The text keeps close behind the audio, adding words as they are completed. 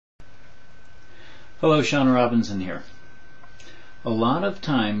Hello, Sean Robinson here. A lot of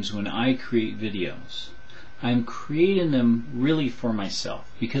times when I create videos, I'm creating them really for myself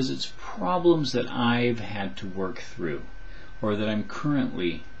because it's problems that I've had to work through or that I'm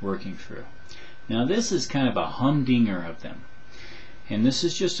currently working through. Now this is kind of a humdinger of them. And this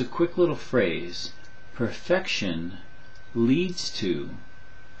is just a quick little phrase. Perfection leads to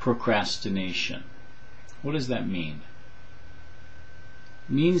procrastination. What does that mean?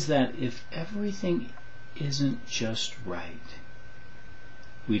 It means that if everything isn't just right,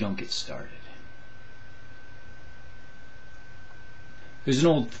 we don't get started. There's an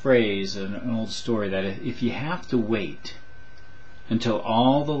old phrase, an old story, that if you have to wait until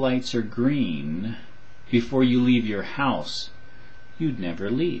all the lights are green before you leave your house, you'd never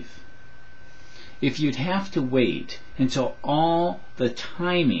leave. If you'd have to wait until all the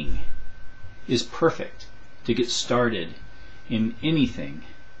timing is perfect to get started in anything,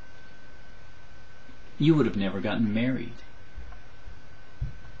 you would have never gotten married.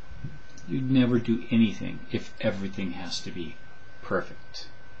 You'd never do anything if everything has to be perfect.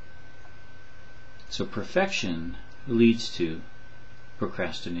 So perfection leads to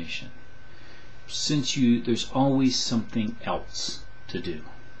procrastination. Since there's always something else to do.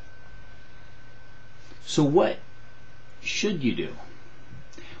 So what should you do?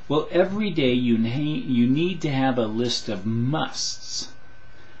 Well, every day you need to have a list of musts.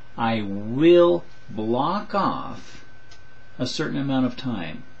 I will block off a certain amount of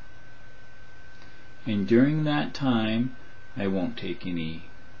time. And during that time, I won't take any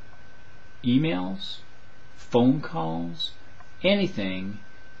emails, phone calls, anything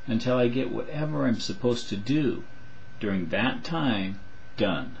until I get whatever I'm supposed to do during that time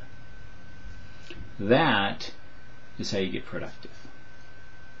done. That is how you get productive.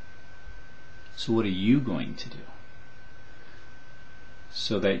 So what are you going to do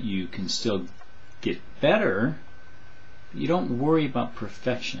so that you can still get better, but you don't worry about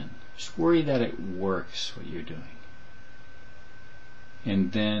perfection? Just worry that it works, what you're doing.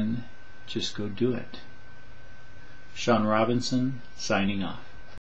 And then just go do it. Sean Robinson, signing off.